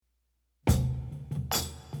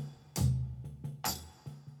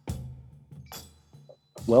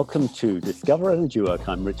Welcome to Discover Energy Work.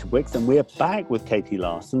 I'm Richard Wicks, and we're back with Katie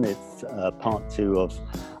Larson. It's part two of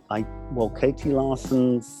Katie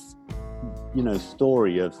Larson's,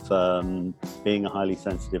 story of being a highly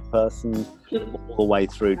sensitive person, all the way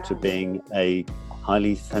through to being a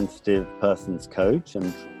highly sensitive person's coach,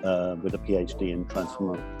 and with a PhD in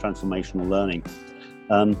transformational learning.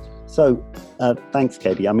 Thanks,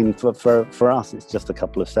 Katie. I mean, for us, it's just a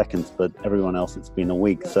couple of seconds, but everyone else, it's been a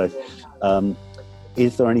week. So,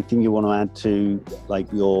 is there anything you want to add to, like,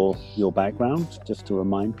 your background, just to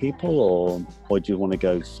remind people, or do you want to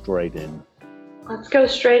go straight in? Let's go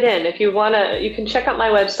straight in. If you want to, you can check out my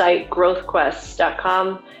website,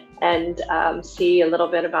 growthquest.com, and see a little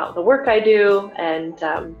bit about the work I do and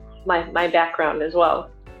my background as well.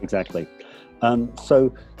 Exactly. I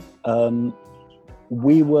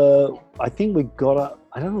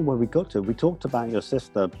don't know where we got to. We talked about your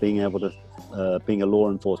sister being able to, being a law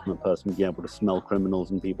enforcement person, being able to smell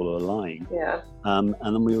criminals and people who are lying. Yeah. And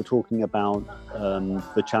then we were talking about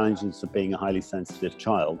the challenges of being a highly sensitive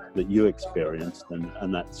child that you experienced,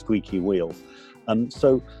 and that squeaky wheel.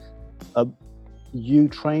 You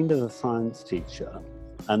trained as a science teacher,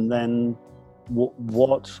 and then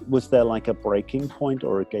what was there, like a breaking point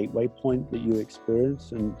or a gateway point that you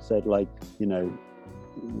experienced and said, like,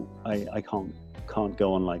 I can't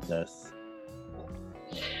go on like this?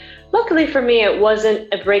 Luckily for me, it wasn't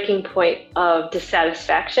a breaking point of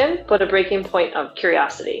dissatisfaction, but a breaking point of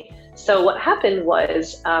curiosity. So what happened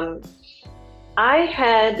was,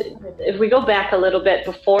 if we go back a little bit,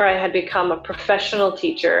 before I had become a professional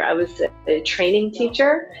teacher, I was a training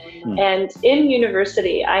teacher. And in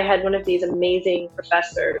university, I had one of these amazing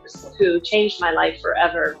professors who changed my life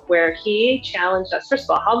forever, where he challenged us. First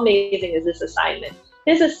of all, how amazing is this assignment?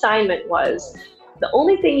 His assignment was, the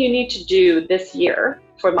only thing you need to do this year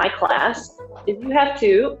for my class is you have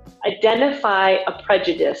to identify a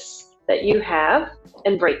prejudice that you have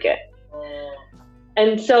and break it.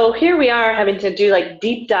 And so here we are having to do, like,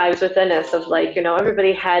 deep dives within us of, like,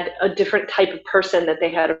 everybody had a different type of person that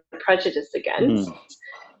they had a prejudice against.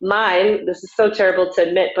 Mine, this is so terrible to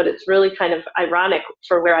admit, but it's really kind of ironic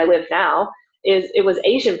for where I live now, is it was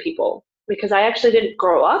Asian people. Because I actually didn't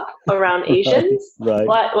grow up around Asians, right.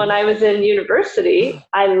 But when I was in university,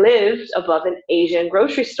 I lived above an Asian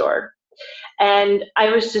grocery store. And I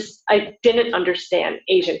didn't understand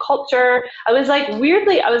Asian culture. I was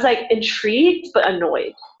intrigued, but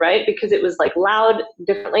annoyed, right? Because it was like loud,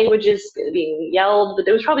 different languages being yelled, but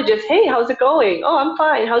it was probably just, hey, how's it going? Oh, I'm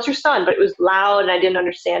fine. How's your son? But it was loud and I didn't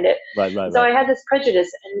understand it. Right. I had this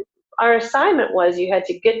prejudice, and our assignment was you had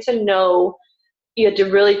to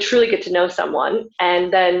really truly get to know someone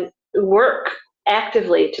and then work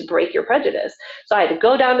actively to break your prejudice. So I had to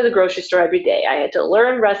go down to the grocery store every day. I had to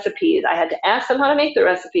learn recipes. I had to ask them how to make the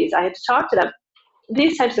recipes. I had to talk to them,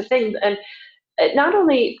 these types of things. And it not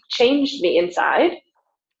only changed me inside,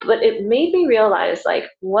 but it made me realize, like,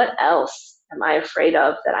 what else am I afraid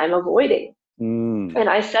of that I'm avoiding? And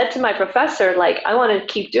I said to my professor, like, I want to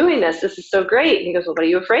keep doing this. This is so great. And he goes, well, what are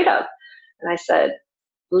you afraid of? And I said,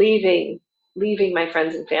 leaving my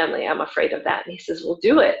friends and family. I'm afraid of that. And he says, well,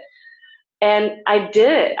 do it. And I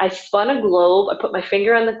did it. I spun a globe. I put my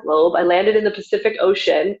finger on the globe. I landed in the Pacific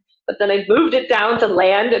Ocean, but then I moved it down to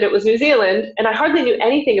land, and it was New Zealand. And I hardly knew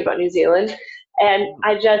anything about New Zealand. And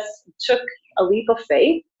I just took a leap of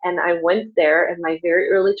faith, and I went there in my very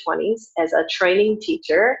early 20s as a training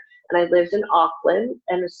teacher. And I lived in Auckland.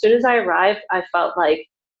 And as soon as I arrived, I felt like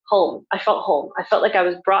home. I felt home. I felt like I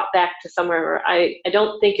was brought back to somewhere where I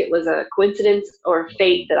don't think it was a coincidence or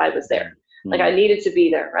fate that I was there. Like, I needed to be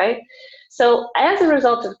there, right? So as a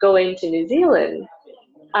result of going to New Zealand,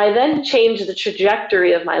 I then changed the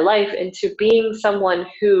trajectory of my life into being someone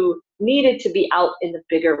who needed to be out in the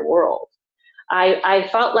bigger world. I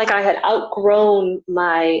felt like I had outgrown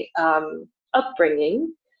my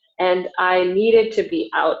upbringing, and I needed to be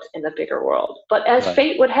out in the bigger world. But as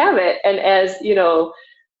fate would have it, and as,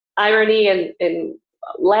 irony and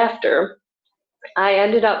laughter, I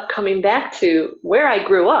ended up coming back to where I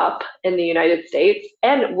grew up in the United States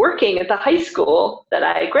and working at the high school that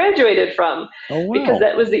I graduated from. Oh, wow. Because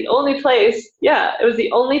that was the only place, it was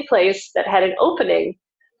the only place that had an opening,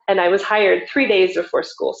 and I was hired 3 days before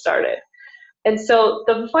school started. And so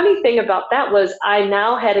the funny thing about that was I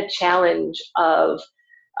now had a challenge of,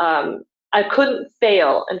 I couldn't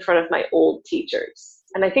fail in front of my old teachers.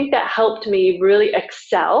 And I think that helped me really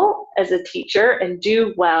excel as a teacher and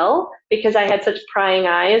do well, because I had such prying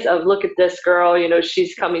eyes of, look at this girl,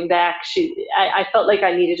 she's coming back. I felt like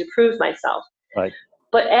I needed to prove myself. Right.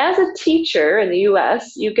 But as a teacher in the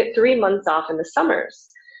US, you get 3 months off in the summers.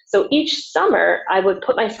 So each summer I would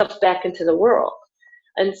put myself back into the world.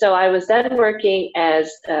 And so I was then working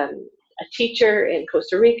as a teacher in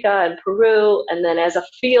Costa Rica and Peru, and then as a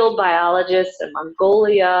field biologist in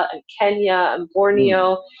Mongolia and Kenya and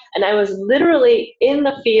Borneo. And I was literally in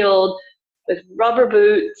the field with rubber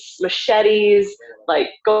boots, machetes, like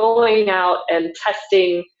going out and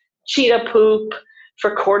testing cheetah poop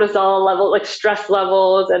for cortisol level, like stress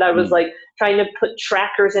levels. And I was like trying to put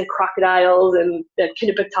trackers in crocodiles in the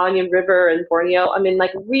Kinabatangan River in Borneo. I mean,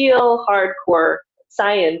 like real hardcore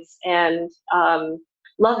science, and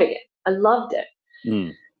loving it. I loved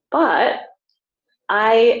it. But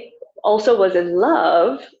I also was in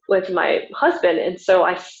love with my husband. And so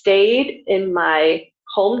I stayed in my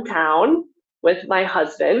hometown with my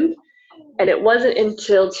husband. And it wasn't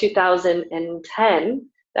until 2010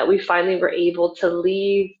 that we finally were able to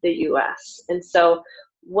leave the US. And so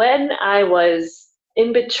when I was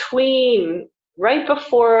in between, right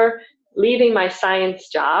before leaving my science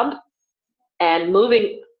job and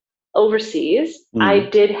moving overseas, I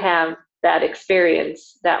did have that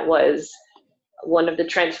experience that was one of the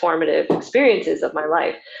transformative experiences of my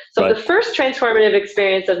life. So the first transformative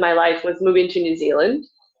experience of my life was moving to New Zealand,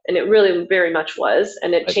 and it really very much was,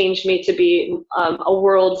 and it changed me to be a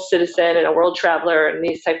world citizen and a world traveler and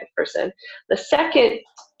these type of person. The second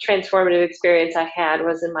transformative experience I had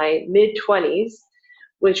was in my mid-20s,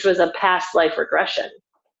 which was a past life regression.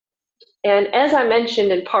 And as I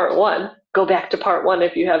mentioned in part one, go back to part one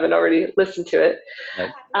if you haven't already listened to it.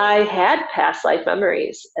 I had past life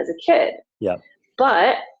memories as a kid.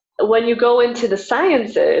 But when you go into the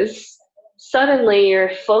sciences, suddenly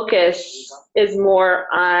your focus is more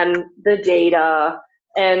on the data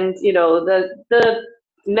and, you know, the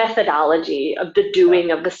methodology of the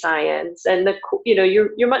doing of the science, and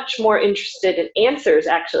you're much more interested in answers.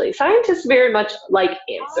 Actually, scientists very much like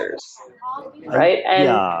answers, right?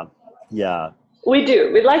 And we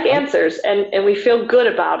do. We like answers, and we feel good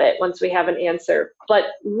about it once we have an answer. But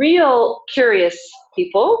real curious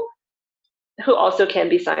people, who also can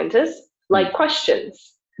be scientists, like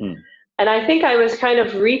questions. And I think I was kind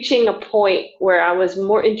of reaching a point where I was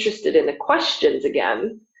more interested in the questions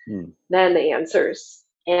again than the answers.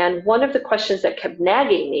 And one of the questions that kept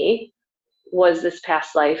nagging me was this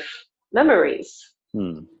past life memories.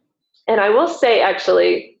 And I will say,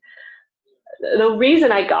 actually, the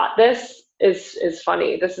reason I got this is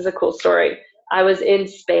funny. This is a cool story. I was in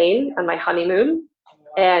Spain on my honeymoon,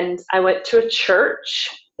 and I went to a church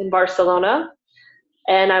in Barcelona,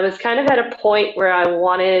 and I was kind of at a point where I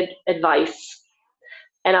wanted advice.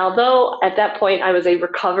 And although at that point I was a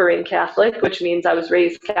recovering Catholic, which means I was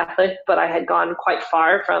raised Catholic, but I had gone quite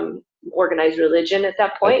far from organized religion at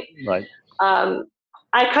that point,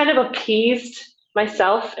 I kind of appeased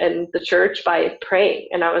myself and the church by praying.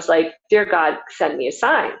 And I was like, dear God, send me a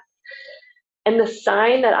sign. And the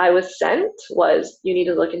sign that I was sent was, you need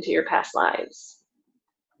to look into your past lives.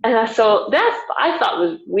 And so that I thought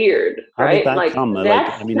was weird, right? How did that come?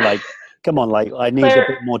 I mean, come on, I need a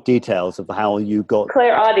bit more details of how you got...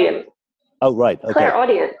 Clairaudient. Oh, right. Okay.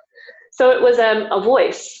 Clairaudient. So it was a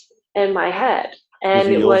voice in my head. And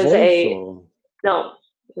it was no,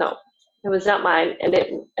 it was not mine.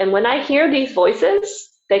 And when I hear these voices,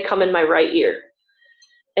 they come in my right ear.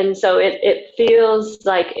 And so it feels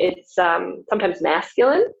like it's sometimes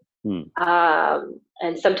masculine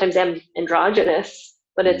and sometimes androgynous.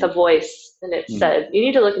 But it's a voice, and it said, you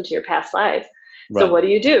need to look into your past lives. So what do?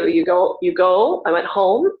 You go, I went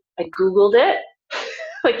home, I Googled it,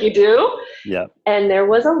 like you do. And there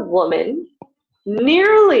was a woman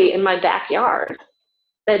nearly in my backyard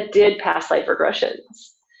that did past life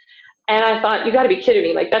regressions. And I thought, you got to be kidding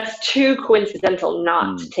me. Like, that's too coincidental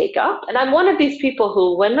not to take up. And I'm one of these people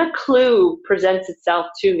who, when a clue presents itself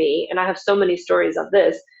to me, and I have so many stories of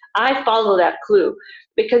this, I follow that clue,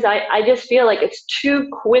 because I just feel like it's too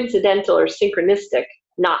coincidental or synchronistic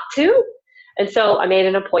not to. And so I made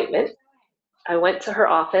an appointment. I went to her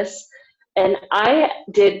office, and I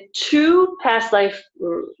did 2 past life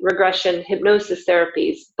regression hypnosis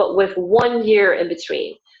therapies, but with 1 year in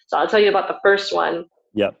between. So I'll tell you about the first one,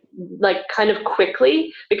 like kind of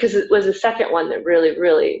quickly, because it was the second one that really,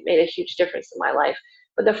 really made a huge difference in my life.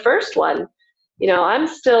 But the first one, I'm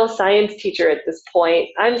still a science teacher at this point.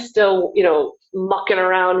 I'm still, mucking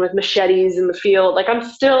around with machetes in the field. Like, I'm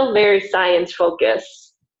still very science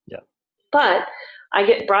focused. But I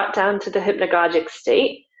get brought down to the hypnagogic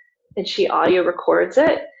state, and she audio records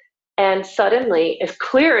it. And suddenly, as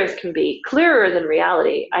clear as can be, clearer than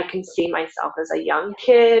reality, I can see myself as a young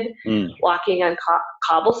kid walking on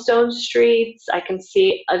cobblestone streets. I can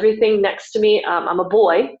see everything next to me. I'm a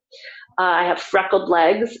boy. I have freckled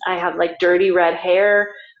legs. I have like dirty red hair.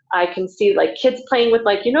 I can see like kids playing with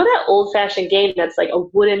like, that old fashioned game that's like a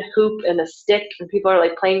wooden hoop and a stick and people are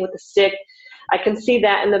like playing with the stick. I can see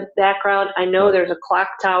that in the background. I know there's a clock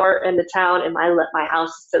tower in the town and my house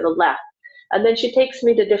is to the left. And then she takes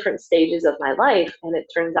me to different stages of my life. And it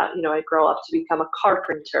turns out, I grow up to become a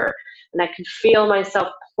carpenter and I can feel myself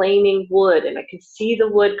planing wood and I can see the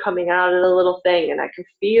wood coming out of the little thing and I can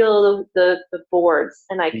feel the boards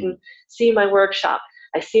and I can see my workshop.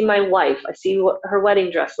 I see my wife. I see what her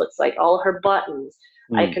wedding dress looks like, all her buttons.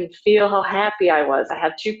 I can feel how happy I was. I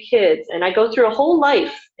have 2 kids and I go through a whole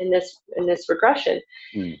life in this regression.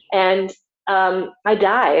 And I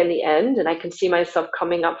die in the end and I can see myself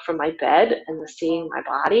coming up from my bed and seeing my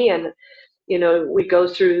body. And, we go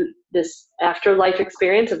through this afterlife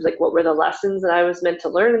experience of like, what were the lessons that I was meant to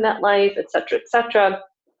learn in that life, et cetera, et cetera.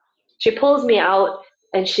 She pulls me out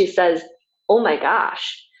and she says, "Oh my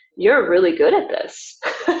gosh, you're really good at this."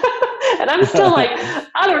 And I'm still like,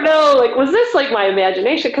 I don't know, like, was this like my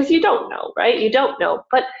imagination? Because you don't know, right? You don't know.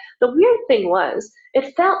 But the weird thing was,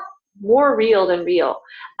 it felt more real than real.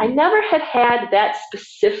 I never had that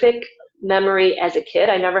specific memory as a kid.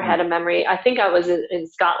 I never had a memory. I think I was in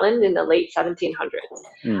Scotland in the late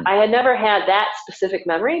 1700s. I had never had that specific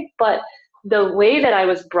memory, but the way that I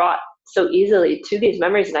was brought so easily to these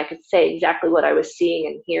memories and I could say exactly what I was seeing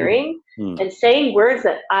and hearing and saying words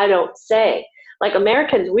that I don't say. Like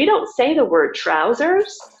Americans, we don't say the word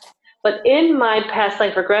trousers, but in my past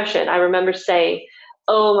life regression, I remember saying,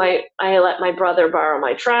 "Oh, I let my brother borrow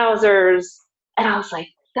my trousers." And I was like,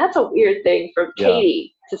 that's a weird thing for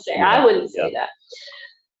Katie to say. I wouldn't say that.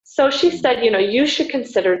 So she said, you should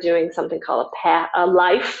consider doing something called a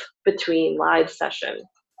life between live session.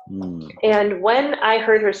 And when I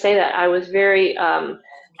heard her say that, I was very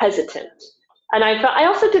hesitant. And I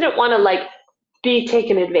also didn't want to like be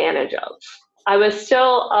taken advantage of. I was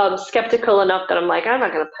still skeptical enough that I'm like, I'm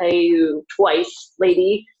not going to pay you twice,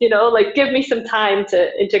 lady. Like give me some time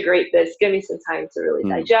to integrate this. Give me some time to really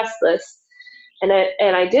digest this. And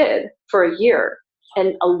I did for a year.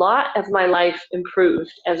 And a lot of my life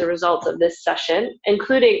improved as a result of this session,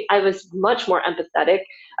 including I was much more empathetic.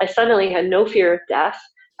 I suddenly had no fear of death.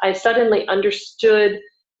 I suddenly understood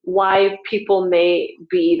why people may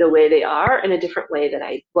be the way they are in a different way that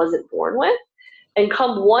I wasn't born with. And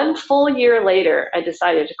come 1 full year later, I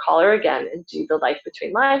decided to call her again and do the Life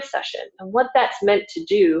Between Lives session. And what that's meant to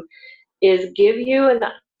do is give you an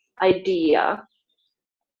idea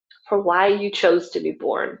for why you chose to be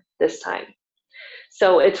born this time.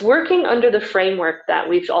 So it's working under the framework that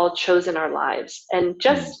we've all chosen our lives. And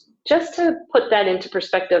just to put that into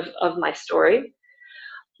perspective of my story,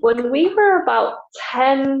 when we were about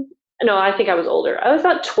I think I was older. I was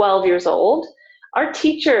about 12 years old. Our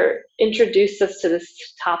teacher introduced us to this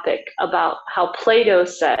topic about how Plato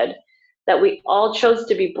said that we all chose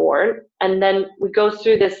to be born, and then we go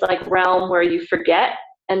through this like realm where you forget,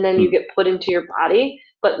 and then you get put into your body,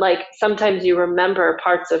 but like sometimes you remember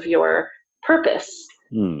parts of your purpose.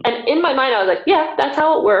 And in my mind, I was like, yeah, that's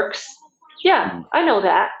how it works. Yeah, I know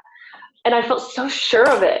that. And I felt so sure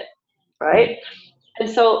of it, right? And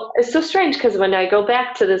so it's so strange because when I go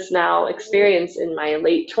back to this now experience in my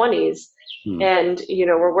late 20s, and,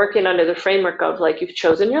 we're working under the framework of like, you've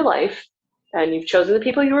chosen your life and you've chosen the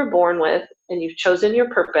people you were born with and you've chosen your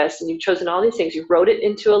purpose and you've chosen all these things. You wrote it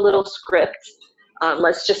into a little script.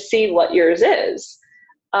 Let's just see what yours is.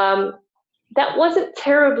 That wasn't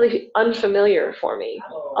terribly unfamiliar for me.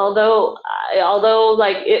 Although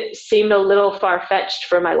like it seemed a little far-fetched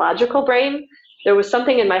for my logical brain, there was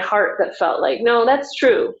something in my heart that felt like, no, that's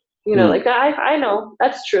true. Like I know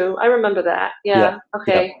that's true. I remember that. Yeah.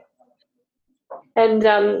 Okay. Yeah. And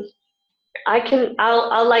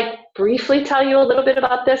I'll like briefly tell you a little bit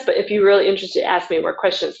about this, but if you're really interested, ask me more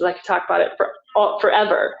questions so I can talk about it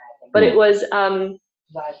forever. But it was,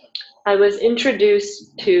 I was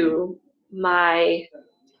introduced to my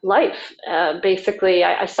life. Basically,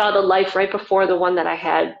 I saw the life right before the one that I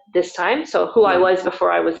had this time. So who I was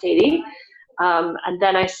before I was Katie. And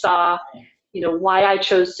then I saw, why I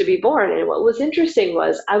chose to be born. And what was interesting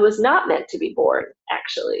was I was not meant to be born,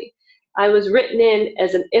 actually. I was written in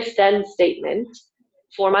as an if-then statement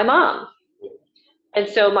for my mom. And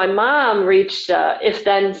so my mom reached a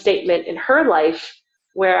if-then statement in her life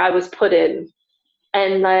where I was put in.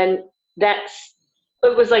 And then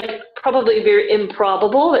it was like probably very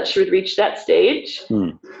improbable that she would reach that stage.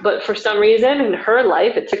 But for some reason in her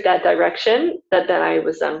life, it took that direction that then I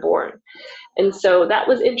was then born. And so that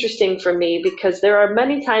was interesting for me because there are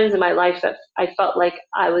many times in my life that I felt like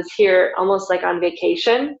I was here almost like on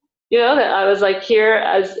vacation, that I was like here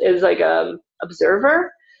as like a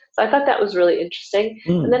observer. So I thought that was really interesting.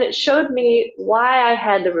 And then it showed me why I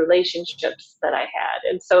had the relationships that I had.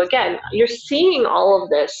 And so again, you're seeing all of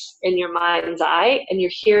this in your mind's eye and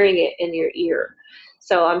you're hearing it in your ear.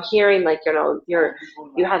 So I'm hearing like,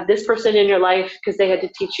 you have this person in your life because they had to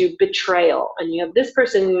teach you betrayal, and you have this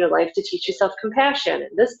person in your life to teach you self-compassion,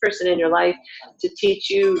 and this person in your life to teach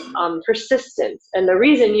you persistence. And the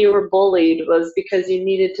reason you were bullied was because you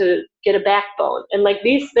needed to get a backbone, and like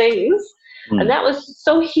these things. And that was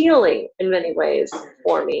so healing in many ways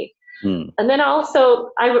for me. And then also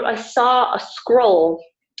I saw a scroll,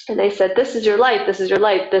 and they said, this is your life, this is your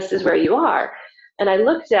life, this is where you are. And I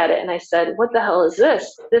looked at it and I said, what the hell is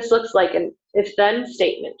this? This looks like an if-then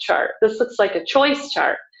statement chart. This looks like a choice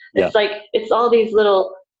chart. It's like, it's all these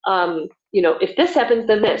little, if this happens,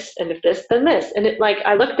 then this, and if this, then this. And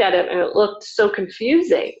I looked at it and it looked so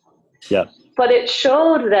confusing. Yeah. But it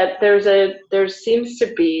showed that there seems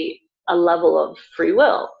to be a level of free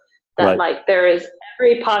will, that like there is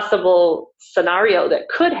every possible scenario that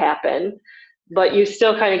could happen, but you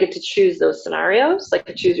still kind of get to choose those scenarios, like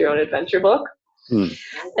to choose your own adventure book.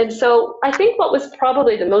 And so I think what was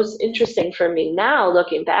probably the most interesting for me now,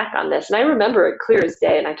 looking back on this, and I remember it clear as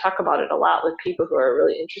day, and I talk about it a lot with people who are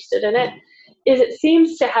really interested in it, is it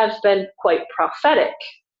seems to have been quite prophetic.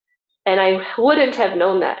 And I wouldn't have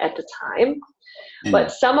known that at the time.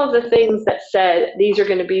 But some of the things that said, these are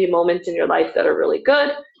going to be moments in your life that are really good,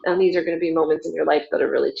 and these are going to be moments in your life that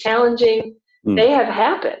are really challenging, they have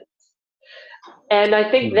happened. And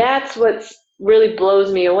I think that's what's really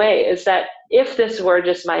blows me away, is that if this were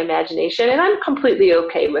just my imagination, and I'm completely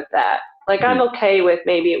okay with that. Like I'm okay with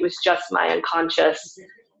maybe it was just my unconscious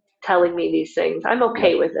telling me these things. I'm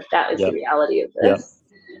okay with it. That is the reality of this.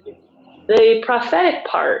 The prophetic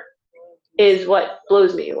part is what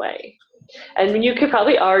blows me away. And you could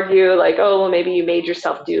probably argue like, oh, well, maybe you made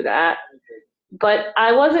yourself do that. But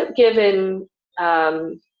I wasn't given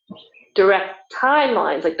direct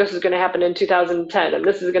timelines, like this is going to happen in 2010 and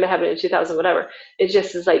this is going to happen in 2000, whatever. It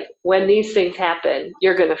just is like, when these things happen,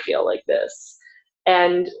 you're going to feel like this.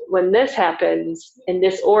 And when this happens in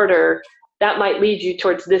this order, that might lead you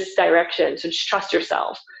towards this direction. So just trust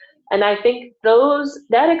yourself. And I think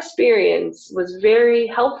that experience was very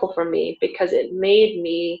helpful for me, because it made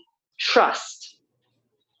me trust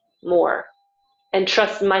more and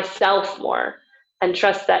trust myself more and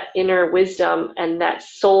trust that inner wisdom and that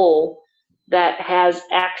soul that has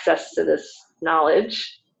access to this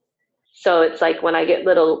knowledge. So it's like when I get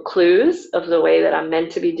little clues of the way that I'm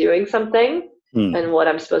meant to be doing something and what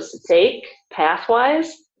I'm supposed to take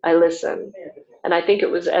path-wise, I listen. And I think it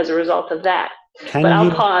was as a result of that. But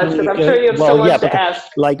I'll pause because I'm sure you have so much to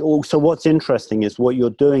ask. Like, also, what's interesting is what you're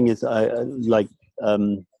doing is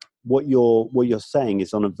what you're saying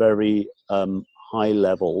is on a very high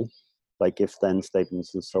level, like if-then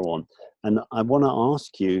statements and so on. And I want to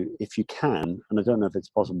ask you, if you can, and I don't know if it's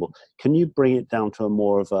possible, can you bring it down to a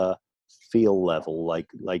more of a feel level, like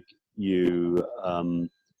you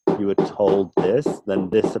were told this, then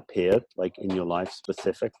this appeared, like in your life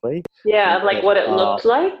specifically. Yeah, like what it looked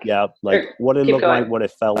like. Yeah, like what it looked like, what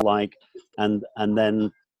it felt like, and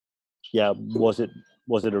then, yeah, was it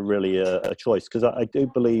really a choice? Because I do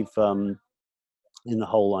believe in the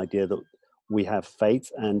whole idea that we have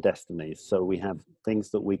fates and destinies. So we have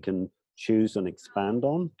things that we can choose and expand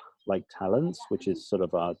on, like talents, which is sort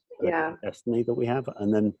of our destiny that we have,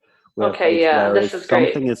 and then this is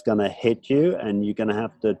great. Something is going to hit you and you're going to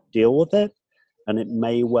have to deal with it, and it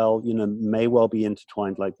may well be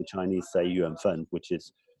intertwined, like the Chinese say yuan fen, which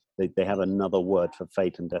is they have another word for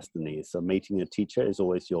fate and destiny. So meeting a teacher is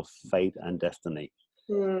always your fate and destiny,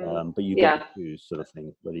 but you get to choose, sort of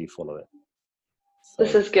thing, whether you follow it. So.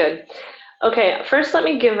 This is good. Okay, first let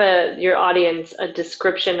me give your audience a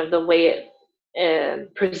description of the way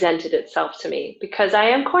it presented itself to me, because I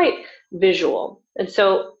am quite visual. And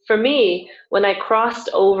so for me, when I crossed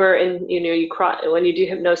over, and when you do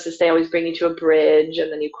hypnosis, they always bring you to a bridge,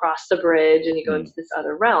 and then you cross the bridge and you go into this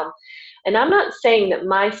other realm. And I'm not saying that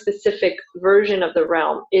my specific version of the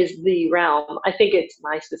realm is the realm. I think it's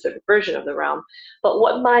my specific version of the realm. But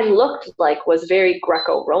what mine looked like was very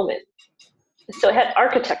Greco-Roman. So it had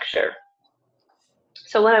architecture.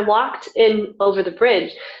 So when I walked in over the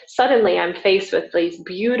bridge, suddenly I'm faced with these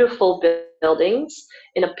beautiful buildings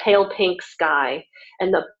in a pale pink sky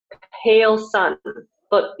and the pale sun,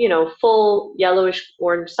 but full yellowish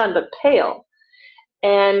orange sun, but pale.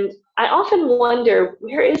 And I often wonder,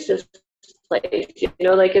 where is this place?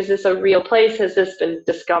 Like, is this a real place? Has this been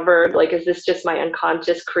discovered? Like, is this just my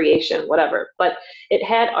unconscious creation? Whatever. But it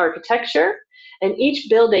had architecture, and each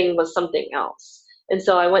building was something else. And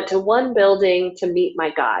so I went to one building to meet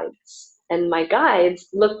my guides. and my guides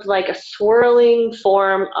looked like a swirling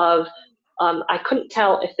form of, I couldn't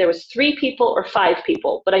tell if there was 3 people or 5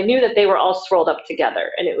 people, but I knew that they were all swirled up together,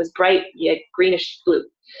 and it was bright, greenish blue.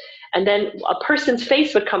 And then a person's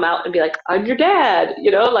face would come out and be like, I'm your dad,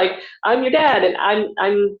 like, I'm your dad, and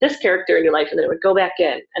I'm this character in your life. And then it would go back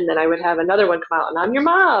in. And then I would have another one come out, and I'm your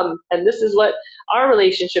mom, and this is what our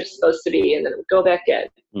relationship's supposed to be. And then it would go back in.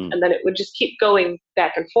 And then it would just keep going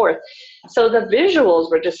back and forth. So the visuals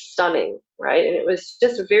were just stunning, right? And it was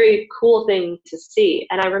just a very cool thing to see.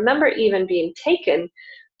 And I remember even being taken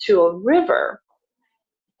to a river,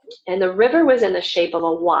 and the river was in the shape of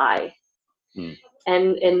a Y.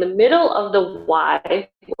 And in the middle of the Y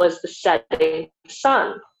was the setting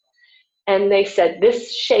sun. And they said,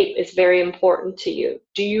 this shape is very important to you.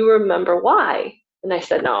 Do you remember why? And I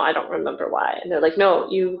said, no, I don't remember why. And they're like, no,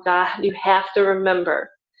 you have to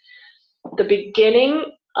remember. The beginning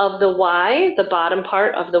of the Y, the bottom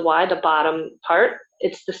part of the Y, the bottom part,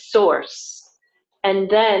 it's the source. And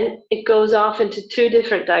then it goes off into 2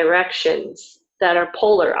 different directions that are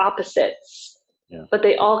polar opposites. Yeah. But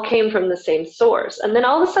they all came from the same source. And then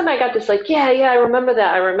all of a sudden I got this like, yeah, I remember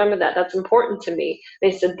that. That's important to me.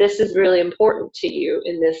 They said, this is really important to you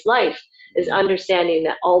in this life, is understanding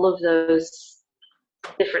that all of those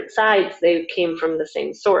different sides, they came from the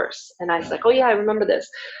same source. And I was like, oh yeah, I remember this.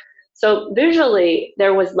 So visually,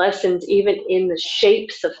 there was lessons even in the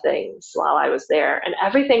shapes of things while I was there, and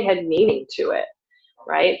everything had meaning to it,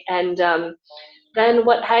 right? And then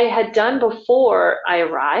what I had done before I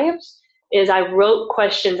arrived is I wrote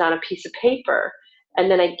questions on a piece of paper, and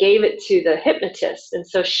then I gave it to the hypnotist. And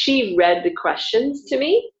so she read the questions to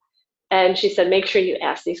me, and she said, make sure you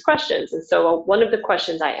ask these questions. And so one of the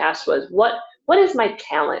questions I asked was, what is my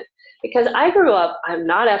talent? Because I grew up, I'm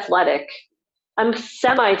not athletic. I'm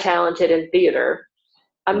semi-talented in theater.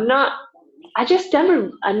 I'm not artistic.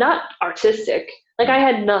 Like, I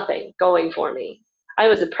had nothing going for me. I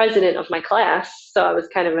was the president of my class, so I was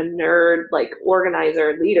kind of a nerd, like,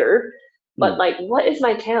 organizer, leader. But like, what is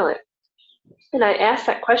my talent? And I asked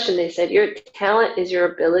that question. They said, your talent is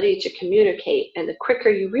your ability to communicate. And the quicker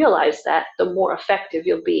you realize that, the more effective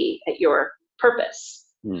you'll be at your purpose.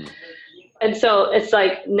 And so it's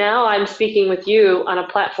like, now I'm speaking with you on a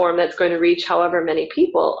platform that's going to reach however many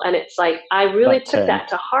people. And it's like, I really took that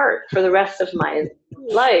to heart for the rest of my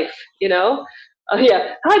life, Oh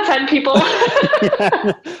yeah, hi 10 people.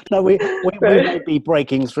 Yeah. No, we may be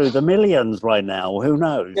breaking through the millions right now. Who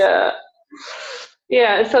knows?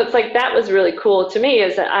 Yeah. And so it's like, that was really cool to me,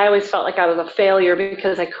 is that I always felt like I was a failure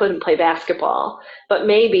because I couldn't play basketball. But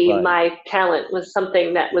maybe my talent was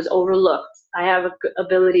something that was overlooked. I have an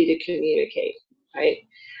ability to communicate, right?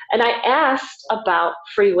 And I asked about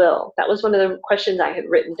free will. That was one of the questions I had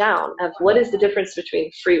written down, of what is the difference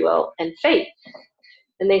between free will and fate?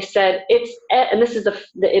 And they said, and this is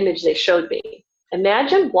the image they showed me.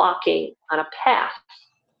 Imagine walking on a path.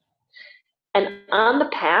 And on the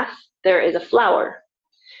path, there is a flower.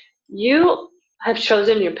 You have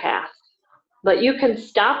chosen your path, but you can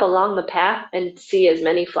stop along the path and see as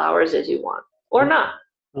many flowers as you want, or not.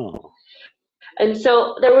 Oh. And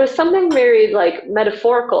so there was something very like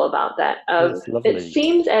metaphorical about that. It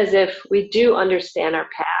seems as if we do understand our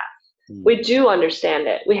path. We do understand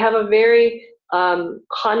it. We have a very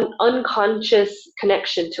unconscious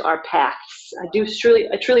connection to our paths. I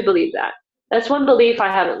truly believe that. That's one belief I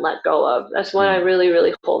haven't let go of. That's one I really,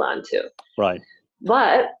 really hold on to. Right.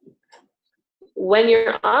 But when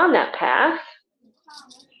you're on that path,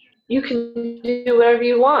 you can do whatever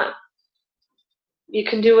you want. You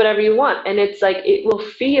can do whatever you want. And it's like, it will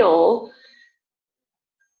feel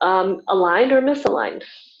aligned or misaligned.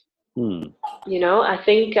 I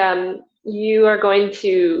think you are going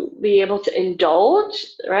to be able to indulge,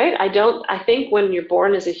 right? I think when you're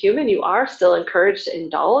born as a human, you are still encouraged to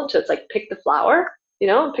indulge. So it's like, pick the flower,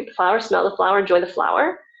 pick the flower, smell the flower, enjoy the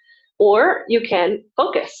flower. Or you can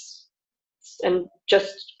focus and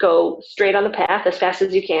just go straight on the path as fast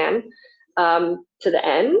as you can to the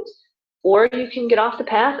end. Or you can get off the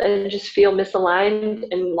path and just feel misaligned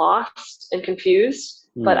and lost and confused.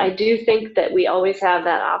 But I do think that we always have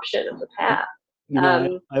that option of the path.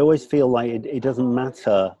 I always feel like it doesn't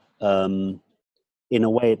matter. In a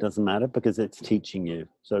way, it doesn't matter because it's teaching you.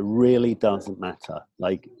 So it really doesn't matter.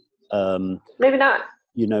 Like, maybe not.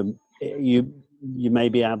 You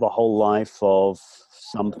maybe have a whole life of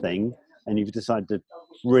something, and you've decided to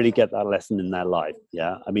really get that lesson in their life.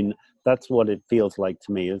 Yeah, I mean, that's what it feels like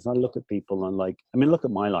to me. As I look at people and look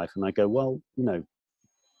at my life, and I go, well,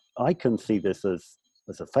 I can see this as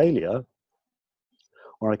a failure,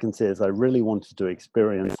 or I can see is I really wanted to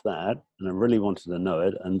experience that, and I really wanted to know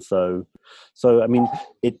it, and so I mean,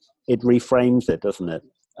 it reframes it, doesn't it?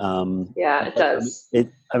 Yeah, it does.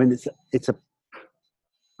 I mean, it's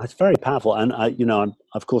very powerful, and I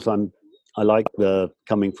like the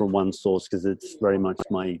coming from one source because it's very much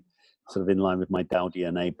my sort of in line with my Tao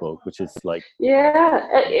DNA book, which is like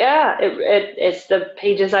it's the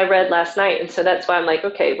pages I read last night, and so that's why I'm like,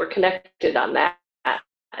 okay, we're connected on that.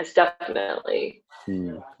 It's definitely,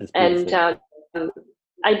 it's and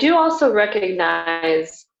I do also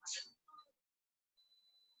recognize.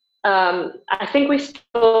 I think we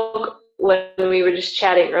spoke when we were just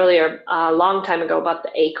chatting earlier a long time ago about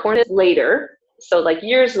the acorn. Later, so like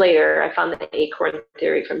years later, I found the acorn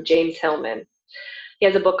theory from James Hillman. He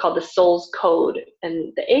has a book called The Soul's Code,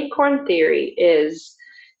 and the acorn theory is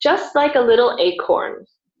just like a little acorn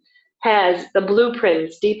has the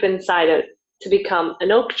blueprints deep inside it to become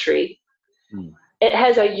an oak tree. It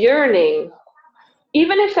has a yearning,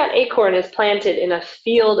 even if that acorn is planted in a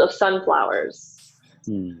field of sunflowers,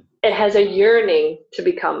 it has a yearning to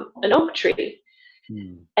become an oak tree.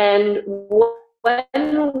 And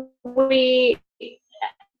when we,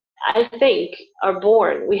 I think, are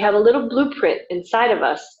born, we have a little blueprint inside of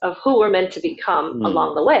us of who we're meant to become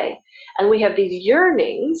along the way. And we have these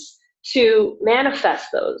yearnings to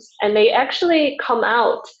manifest those. And they actually come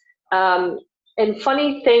out in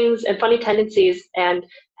funny things and funny tendencies and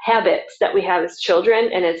habits that we have as children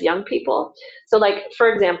and as young people. So like,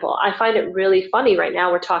 for example, I find it really funny right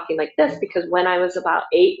now we're talking like this because when I was about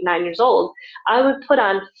 8, 9 years old, I would put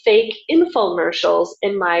on fake infomercials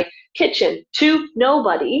in my kitchen to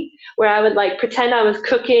nobody, where I would like pretend I was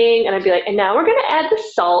cooking and I'd be like, and now we're going to add the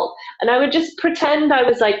salt. And I would just pretend I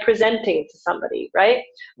was like presenting to somebody, right?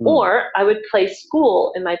 Or I would play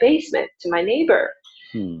school in my basement to my neighbor.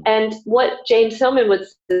 And what James Hillman would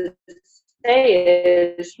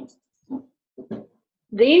say is,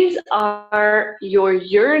 these are your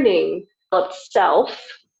yearning of self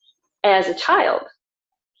as a child.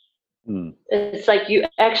 It's like you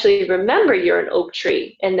actually remember you're an oak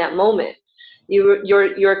tree in that moment.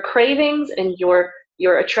 Your cravings and your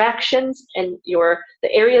attractions and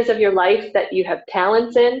the areas of your life that you have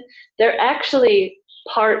talents in, they're actually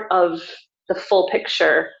part of the full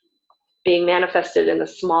picture being manifested in the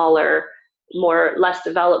smaller, less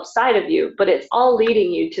developed side of you, but it's all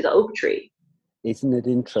leading you to the oak tree. Isn't it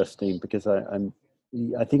interesting? Because I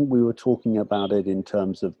think we were talking about it in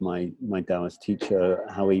terms of my Taoist teacher,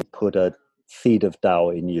 how he put a seed of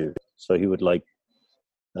Tao in you. So he would like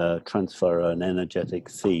transfer an energetic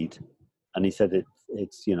seed, and he said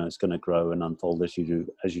it's going to grow and unfold as you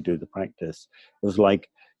do the practice. It was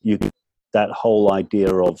like that whole idea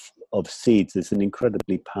of seeds is an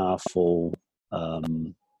incredibly powerful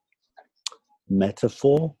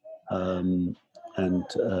metaphor, and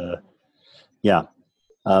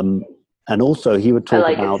also he would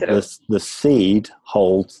talk about the seed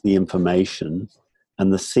holds the information,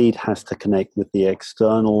 and the seed has to connect with the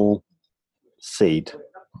external seed.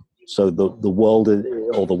 So the world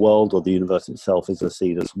or the universe itself is a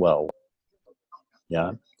seed as well.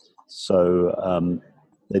 Yeah. So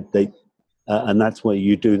and that's where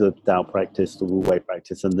you do the Tao practice, the Wu Wei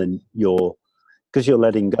practice, and then because you're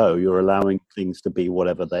letting go, you're allowing things to be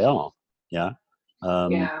whatever they are. Yeah.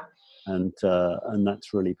 And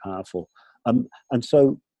that's really powerful. And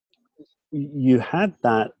so you had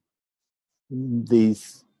that. I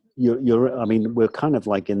mean, we're kind of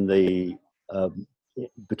like in the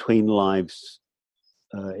between lives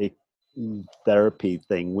therapy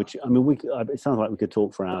thing, which I mean, it sounds like we could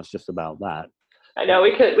talk for hours just about that. I know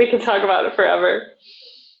we could talk about it forever.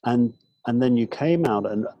 And then you came out,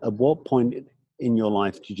 and at what point in your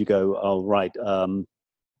life did you go, oh right,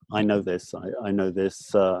 I know this, I know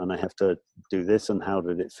this, and I have to do this, and how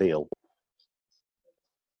did it feel?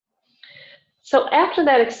 So after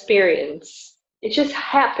that experience, it just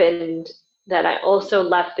happened that I also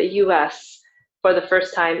left the US for the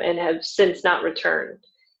first time and have since not returned.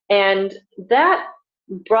 And that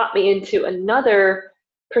brought me into another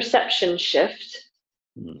perception shift,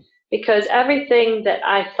 because everything that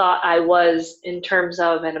I thought I was in terms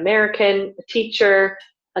of an American, a teacher,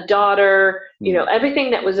 a daughter, everything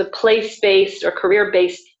that was a place-based or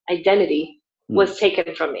career-based identity was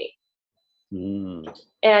taken from me.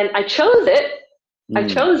 And I chose it. I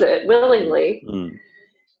chose it willingly.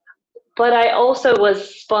 But I also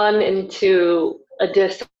was spun into a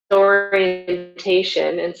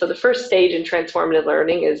disorientation. And so the first stage in transformative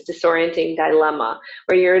learning is disorienting dilemma,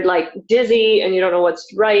 where you're like dizzy and you don't know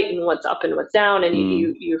what's right and what's up and what's down. And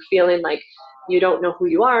you're feeling like you don't know who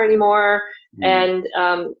you are anymore. And,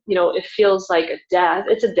 it feels like a death.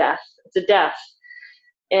 It's a death.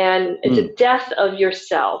 and it's a death of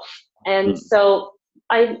yourself. And so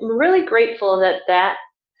I'm really grateful that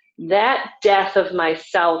death of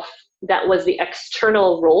myself, that was the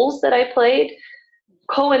external roles that I played,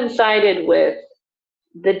 coincided with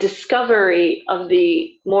the discovery of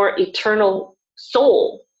the more eternal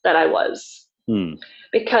soul that I was.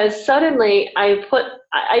 Because suddenly I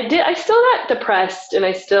still got depressed, and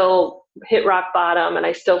I still hit rock bottom, and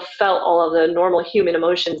I still felt all of the normal human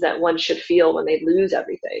emotions that one should feel when they lose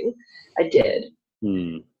everything. I did.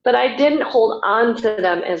 But I didn't hold on to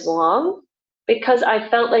them as long, because I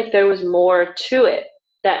felt like there was more to it,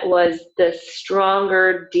 that was the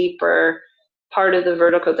stronger, deeper part of the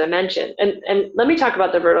vertical dimension. And let me talk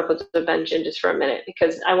about the vertical dimension just for a minute,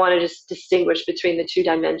 because I want to just distinguish between the two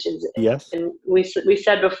dimensions. Yes. And we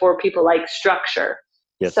said before, people like structure.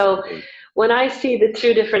 Yes. So when I see the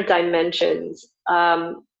two different dimensions,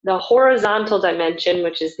 the horizontal dimension,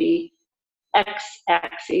 which is the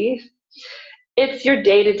x-axis, it's your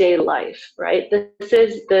day-to-day life, right? This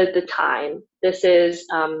is the time. This is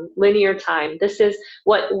linear time. This is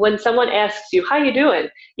when someone asks you, how you doing?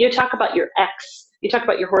 You talk about your X. You talk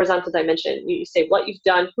about your horizontal dimension. You say what you've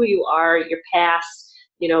done, who you are, your past,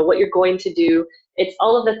 what you're going to do. It's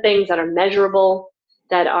all of the things that are measurable,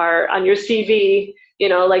 that are on your CV.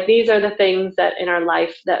 Like, these are the things that in our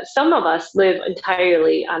life that some of us live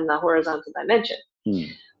entirely on the horizontal dimension.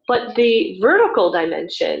 But the vertical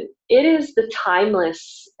dimension, it is the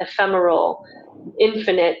timeless, ephemeral,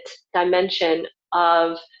 infinite dimension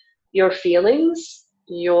of your feelings,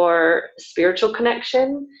 your spiritual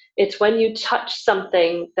connection. It's when you touch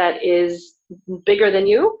something that is bigger than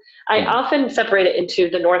you. I often separate it into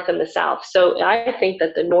the north and the south. So I think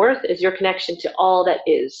that the north is your connection to all that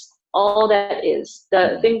is,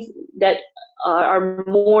 the things that are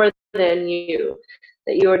more than you,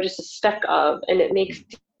 that you are just a speck of, and it makes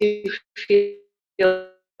you feel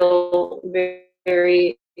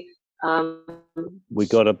very we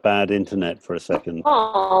got a bad internet for a second.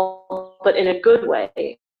 Small, but in a good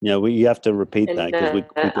way. Yeah, you have to repeat that, because we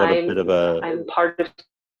got a bit of a... I'm part of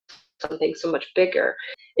something so much bigger.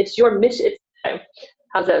 It's your mission.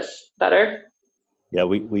 How's this? Better? Yeah,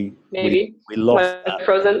 we Am lost I that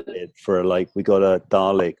frozen? for we got a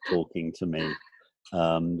Dalek talking to me.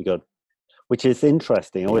 Which is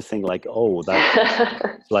interesting. I always think that's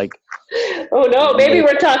like... Oh no, maybe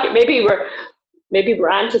we're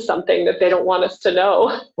onto something that they don't want us to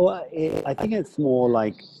know. Well, I think it's more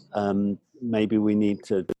like maybe we need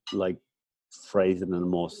to phrase it in a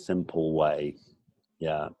more simple way.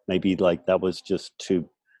 Yeah, maybe that was just too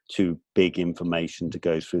big information to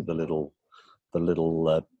go through the little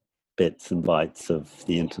bits and bytes of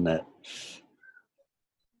the internet.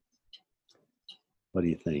 What do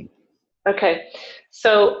you think? Okay,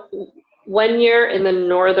 so when you're in the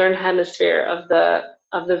northern hemisphere of the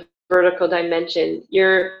vertical dimension,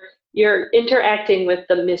 you're interacting with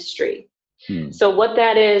the mystery. So what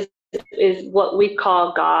that is what we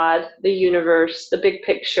call God, the universe, the big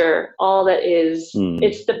picture, all that is.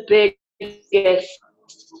 It's the biggest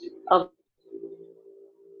of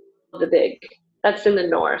the big. That's in the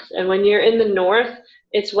north. And when you're in the north,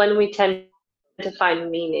 it's when we tend to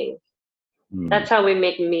find meaning. That's how we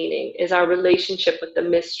make meaning, is our relationship with the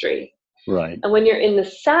mystery. Right. And when you're in the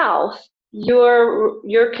south,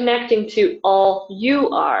 you're connecting to all you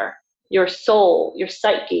are, your soul, your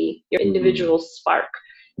psyche, your individual spark.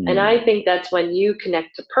 And I think that's when you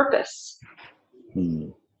connect to purpose.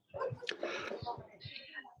 And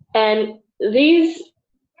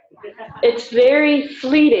it's very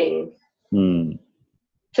fleeting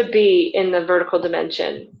to be in the vertical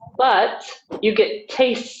dimension, but you get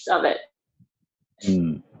tastes of it.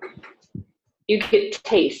 You get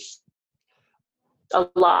tastes a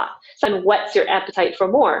lot, and whets your appetite for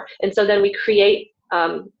more. And so then we create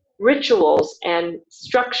rituals and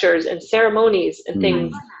structures and ceremonies and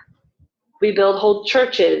things. We build whole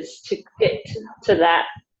churches to get to that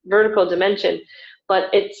vertical dimension,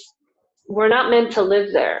 but we're not meant to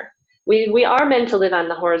live there. We are meant to live on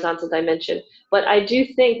the horizontal dimension, but I do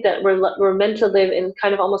think that we're meant to live in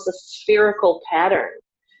kind of almost a spherical pattern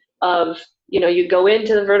of, you go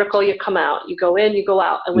into the vertical, you come out, you go in, you go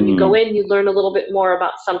out. And when you go in, you learn a little bit more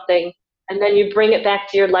about something, and then you bring it back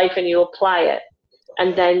to your life and you apply it.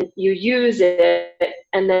 And then you use it,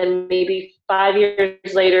 and then maybe 5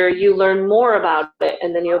 years later, you learn more about it,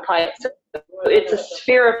 and then you apply it. So it's a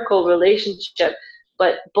spherical relationship,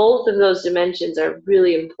 but both of those dimensions are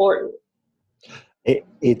really important. I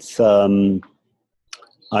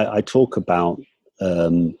talk about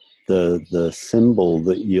the symbol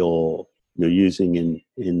that you're using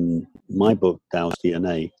in my book, Tao's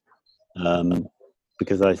DNA,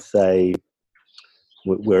 because I say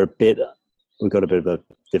we've got a bit of a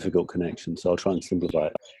difficult connection, so I'll try and simplify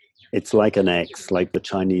it. It's like an X, like the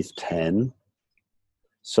Chinese 10.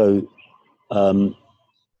 So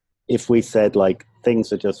if we said like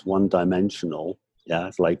things are just one dimensional, yeah,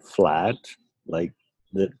 it's like flat, like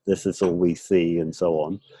this is all we see and so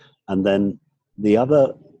on. And then the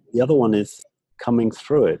other one is coming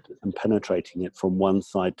through it and penetrating it from one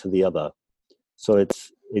side to the other. So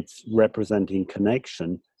it's representing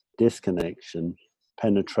connection, disconnection,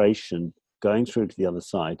 penetration, going through to the other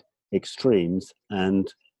side, extremes,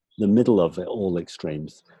 and the middle of it, all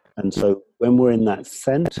extremes. And so when we're in that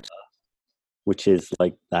center, which is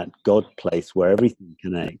like that God place where everything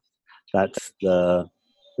connects, that's the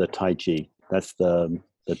Tai Chi. That's the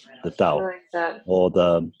Tao, I like that. or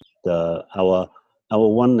our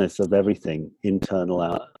oneness of everything, internal,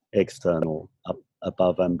 out, external, up,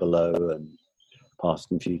 above and below, and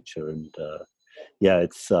past and future. And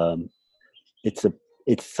it's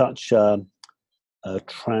such a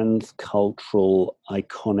transcultural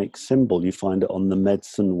iconic symbol. You find it on the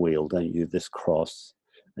medicine wheel, don't you? This cross,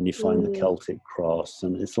 and you find the Celtic cross,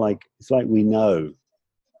 and it's like we know.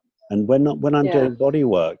 And when I'm doing body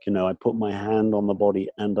work, I put my hand on the body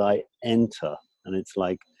and I enter, and it's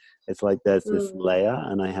like there's this layer,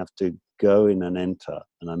 and I have to go in and enter,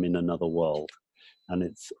 and I'm in another world, and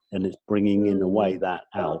it's bringing in a way that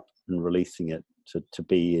out and releasing it to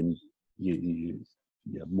be in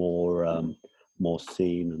more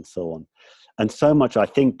seen and so on. And so much, I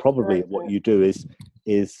think probably what you do is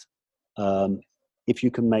if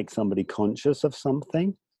you can make somebody conscious of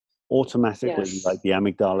something, automatically like the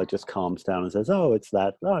amygdala just calms down and says, oh, it's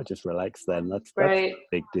that, just relax then, that's a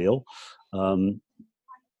big deal.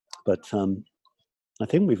 But I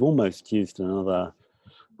think we've almost used another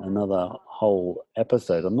whole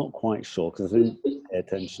episode. I'm not quite sure because I didn't pay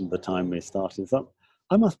attention to the time we started. So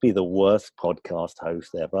I must be the worst podcast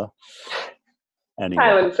host ever. Anyway,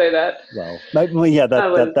 I wouldn't say that. Well, maybe,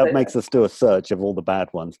 that makes us do a search of all the bad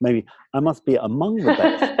ones. Maybe I must be among the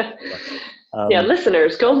best.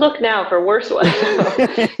 Listeners, go look now for worse ones.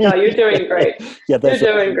 No, you're doing great. You're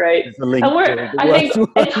doing great. And I think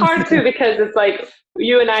it's hard too, because it's like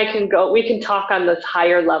you and I we can talk on this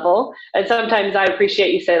higher level. And sometimes I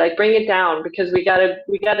appreciate you say like, bring it down, because we gotta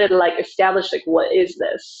like establish like, what is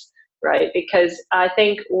this, right? Because I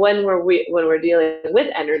think when we're dealing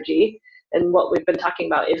with energy, and what we've been talking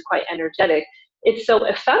about is quite energetic, it's so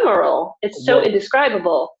ephemeral, it's so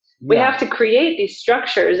indescribable. We have to create these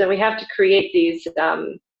structures, and we have to create these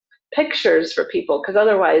pictures for people, because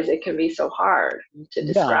otherwise it can be so hard to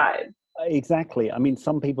describe. Exactly. I mean,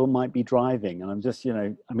 some people might be driving, and I'm just,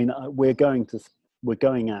 we're going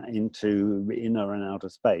out into inner and outer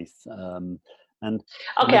space.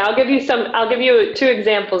 Okay, I'll give you 2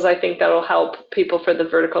 examples I think that'll help people for the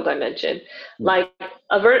vertical dimension. Like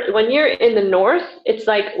when you're in the north, it's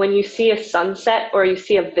like when you see a sunset or you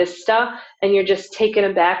see a vista and you're just taken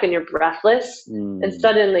aback and you're breathless, and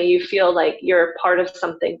suddenly you feel like you're part of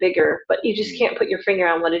something bigger, but you just can't put your finger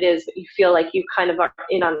on what it is, but you feel like you kind of are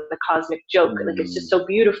in on the cosmic joke, like it's just so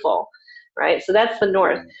beautiful, right? So that's the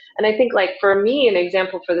north. And I think like for me, an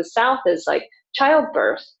example for the south is like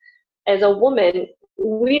childbirth. As a woman,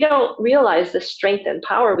 we don't realize the strength and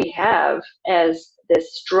power we have as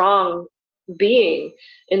this strong being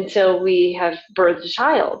until we have birthed a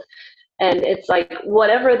child. And it's like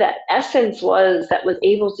whatever that essence was that was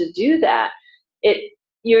able to do that,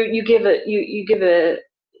 you get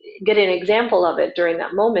an example of it during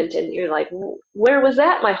that moment, and you're like, where was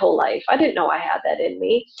that my whole life? I didn't know I had that in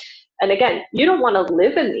me. And again, you don't want to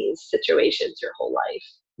live in these situations your whole life.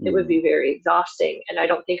 It would be very exhausting. And I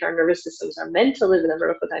don't think our nervous systems are meant to live in the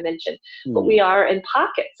vertical dimension, but we are in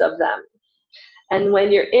pockets of them. And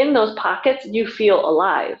when you're in those pockets, you feel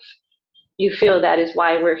alive. You feel that is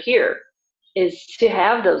why we're here, is to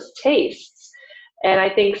have those tastes. And I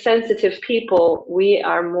think sensitive people, we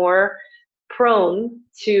are more prone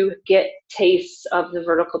to get tastes of the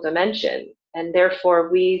vertical dimension. And therefore,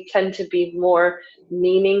 we tend to be more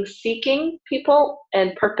meaning-seeking people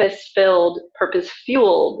and purpose-fueled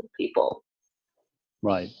people.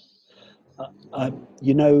 Right. I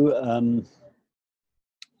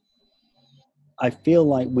feel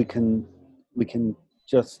like we can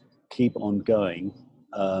just keep on going.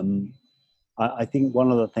 I think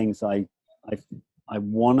one of the things I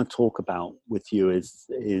want to talk about with you is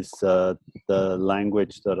the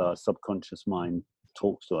language that our subconscious mind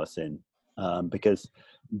talks to us in. Because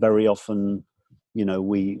very often,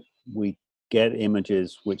 we get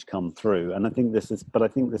images which come through, and I think this is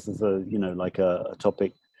a like a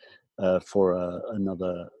topic for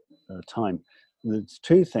another time. there's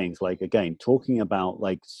two things, like, again, talking about,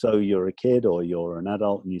 like, so you're a kid or you're an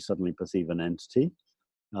adult and you suddenly perceive an entity.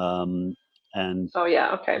 And Oh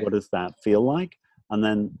yeah, okay. what does that feel like? And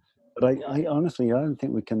then, but I honestly, I don't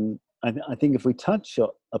think we can, I think if we touch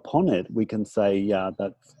upon it, we can say, yeah,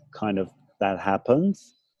 that's kind of, that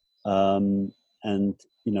happens. And,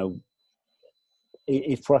 you know,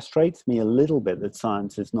 it frustrates me a little bit that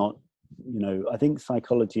science is not, you know, I think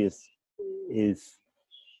psychology is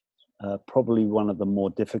probably one of the more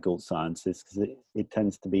difficult sciences, because it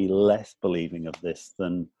tends to be less believing of this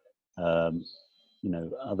than, you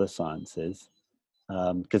know, other sciences,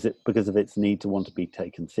 because of its need to want to be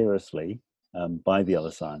taken seriously by the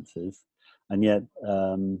other sciences. And yet,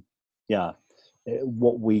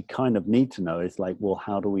 what we kind of need to know is, like, well,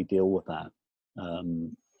 how do we deal with that?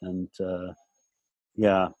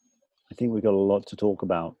 I think we've got a lot to talk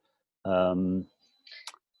about.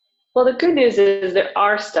 Well, the good news is there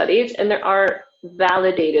are studies, and there are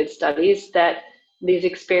validated studies, that these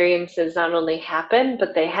experiences not only happen,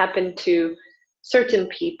 but they happen to certain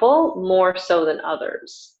people more so than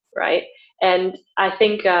others, right? And I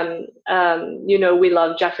think, you know, we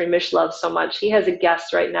love Jeffrey Mishlove so much. He has a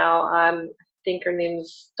guest right now. I think her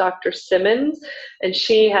name's Dr. Simmons, and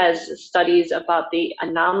she has studies about the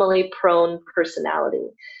anomaly-prone personality.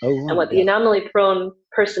 Oh, right, and what the anomaly-prone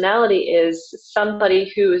personality is,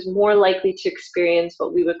 somebody who is more likely to experience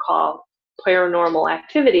what we would call paranormal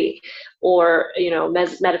activity, or, you know,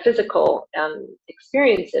 metaphysical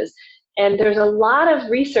experiences. And there's a lot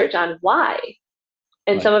of research on why.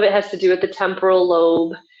 And right. Some of it has to do with the temporal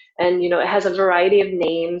lobe. And, you know, it has a variety of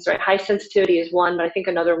names, right? High sensitivity is one, but I think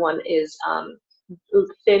another one is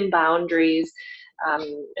thin boundaries,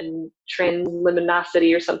 and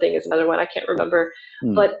transluminosity or something is another one. I can't remember.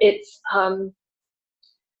 But it's,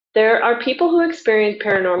 there are people who experience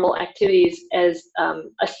paranormal activities as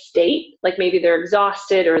a state, like maybe they're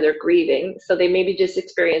exhausted or they're grieving. So they maybe just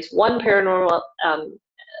experience one paranormal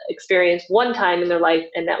experience one time in their life,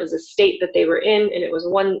 and that was a state that they were in, and it was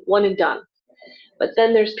one and done. But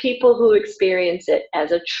then there's people who experience it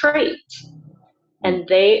as a trait, and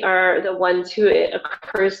they are the ones who it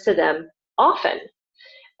occurs to them often.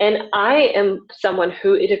 And I am someone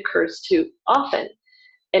who it occurs to often,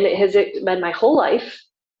 and it has been my whole life.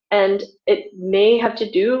 And it may have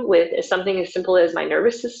to do with something as simple as my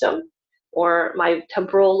nervous system or my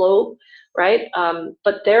temporal lobe, right?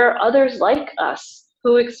 But there are others like us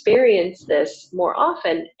who experience this more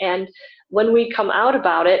often. And when we come out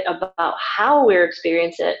about it, about how we're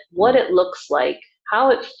experiencing it, what it looks like, how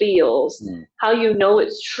it feels, how you know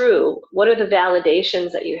it's true, what are the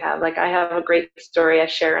validations that you have? Like, I have a great story I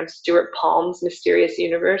share on Stuart Palm's Mysterious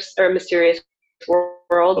Universe, or Mysterious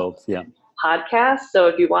World podcast. So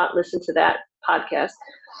if you want, listen to that podcast.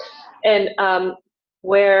 And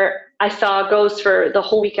where I saw ghosts for the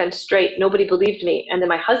whole weekend straight. Nobody believed me. And then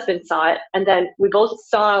my husband saw it. And then we both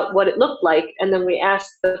saw what it looked like. And then we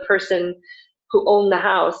asked the person who owned the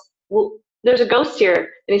house, well, there's a ghost here.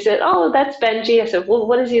 And he said, oh, that's Benji. I said, well,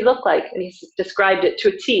 what does he look like? And he described it to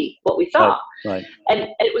a T, what we saw. Right. And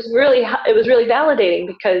it was really validating,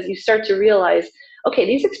 because you start to realize, okay,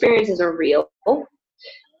 these experiences are real.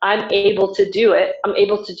 I'm able to do it. I'm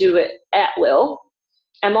able to do it at will.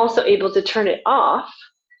 I'm also able to turn it off.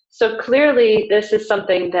 So clearly this is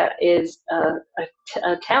something that is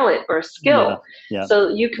a talent or a skill. Yeah. So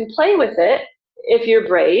you can play with it if you're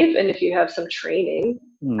brave and if you have some training,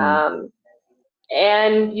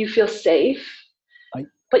 and you feel safe,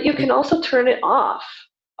 but you can also turn it off.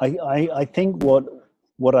 I think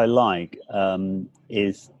what I like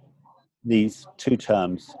is these two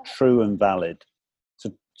terms, true and valid.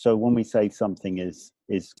 So when we say something is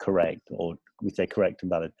correct, or we say correct and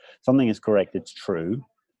valid, something is correct, it's true,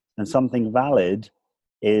 and something valid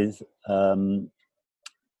is,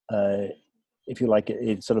 if you like,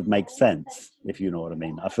 it sort of makes sense, if you know what I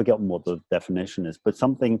mean. I've forgotten what the definition is, but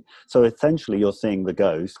something. So essentially, you're seeing the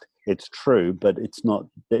ghost. It's true, but it's not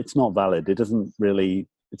valid. It doesn't really.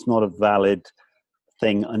 It's not a valid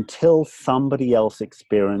thing until somebody else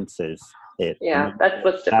experiences it. Yeah, that's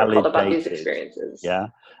what's difficult about these experiences. Yeah,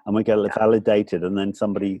 and we get it validated, and then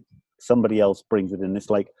somebody else brings it in. It's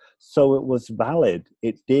like, so it was valid.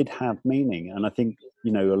 It did have meaning, and I think,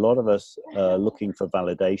 you know, a lot of us are looking for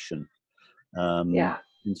validation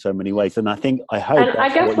in so many ways. And I hope and that's I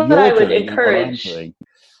guess what I you're would doing encourage. And what I'm doing.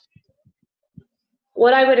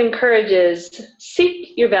 What I would encourage is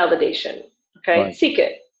seek your validation. Okay, right. Seek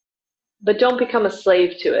it, but don't become a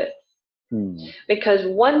slave to it. Because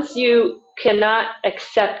once you cannot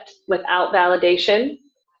accept without validation,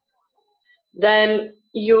 then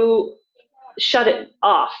you shut it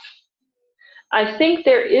off. I think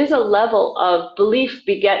there is a level of belief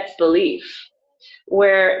begets belief,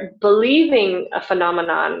 where believing a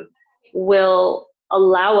phenomenon will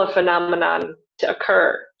allow a phenomenon to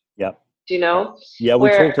occur. Yeah. Do you know? Yeah, we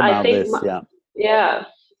Where talked about this. Yeah. Yeah.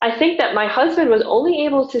 I think that my husband was only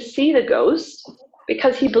able to see the ghost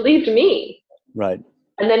because he believed me. Right.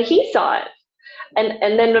 And then he saw it.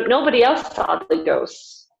 And then nobody else saw the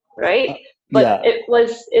ghost, right? But yeah.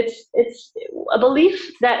 it's a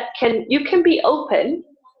belief that you can be open,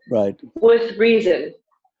 right, with reason,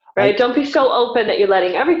 right? Don't be so open that you're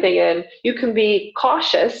letting everything in. You can be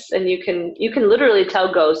cautious, and you can literally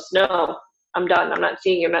tell ghosts, no, I'm done. I'm not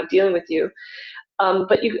seeing you. I'm not dealing with you.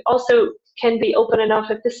 But you also can be open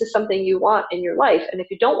enough if this is something you want in your life, and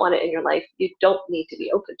if you don't want it in your life, you don't need to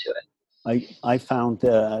be open to it. I found,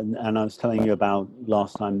 and I was telling you about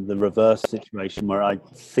last time, the reverse situation where I'd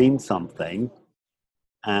seen something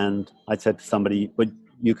and I said to somebody, but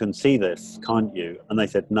you can see this, can't you? And they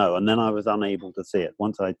said no. And then I was unable to see it.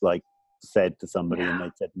 Once I'd said to somebody and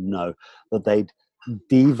they said no, that they'd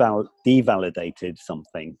devalidated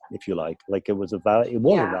something, if you like it was a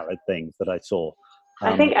valid thing that I saw.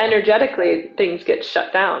 I think energetically things get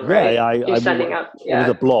shut down, right? You're sending out. Yeah. It was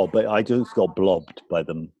a blob, but I just got blobbed by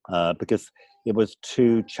them because it was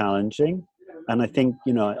too challenging. And I think,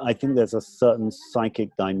 I think there's a certain psychic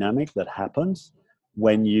dynamic that happens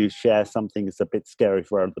when you share something that's a bit scary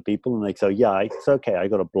for other people, and they say, yeah, it's okay, I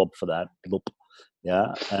got a blob for that. Blob.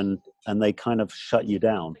 Yeah. And they kind of shut you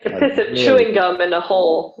down. A piece of chewing gum in a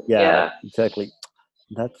hole. Yeah, exactly.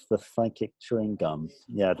 That's the psychic chewing gum.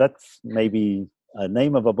 Yeah, that's maybe a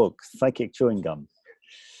name of a book, Psychic Chewing Gum.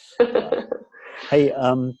 Hey,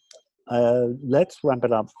 let's wrap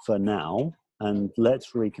it up for now, and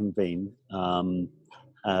let's reconvene.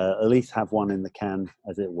 At least have one in the can,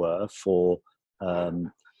 as it were, for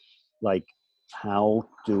how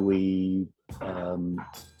do we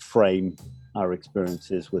frame our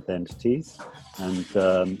experiences with entities, and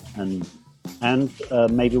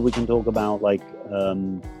maybe we can talk about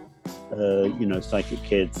psychic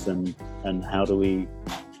kids and how do we,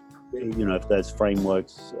 if there's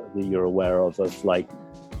frameworks that you're aware of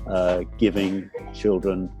giving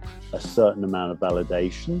children a certain amount of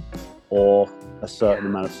validation or a certain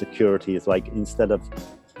amount of security. It's like, instead of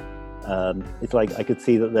it's like I could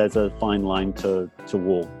see that there's a fine line to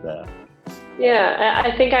walk there. Yeah,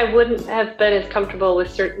 I think I wouldn't have been as comfortable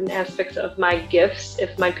with certain aspects of my gifts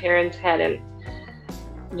if my parents hadn't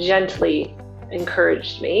gently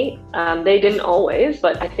encouraged me. They didn't always,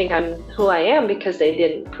 but I think I'm who I am because they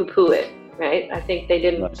didn't poo-poo it, right? I think they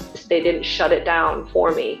didn't shut it down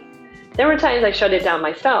for me. There were times I shut it down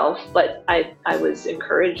myself, but I was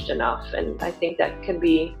encouraged enough, and I think that can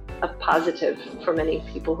be a positive for many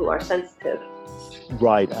people who are sensitive.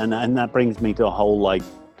 Right, and that brings me to a whole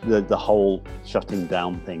the whole shutting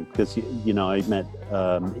down thing, because I met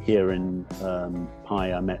here in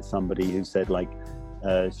Pi, I met somebody who said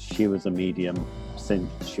she was a medium since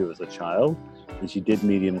she was a child, and she did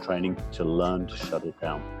medium training to learn to shut it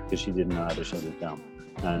down because she didn't know how to shut it down.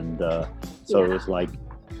 And so it was like,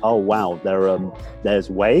 oh wow, there's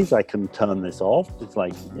ways I can turn this off. It's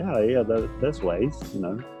like, there's ways.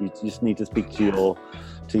 You just need to speak to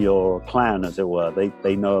your clan, as it were.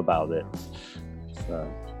 They know about it.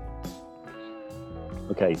 So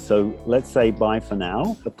okay, so let's say bye for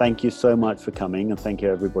now. But thank you so much for coming, and thank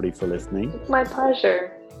you everybody for listening. It's my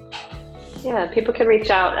pleasure. Yeah, people can reach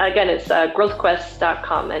out. Again, it's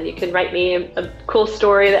growthquest.com, and you can write me a cool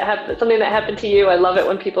story something that happened to you. I love it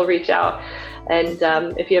when people reach out. And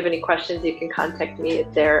if you have any questions, you can contact me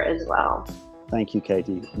there as well. Thank you,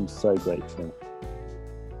 Katie. I'm so grateful.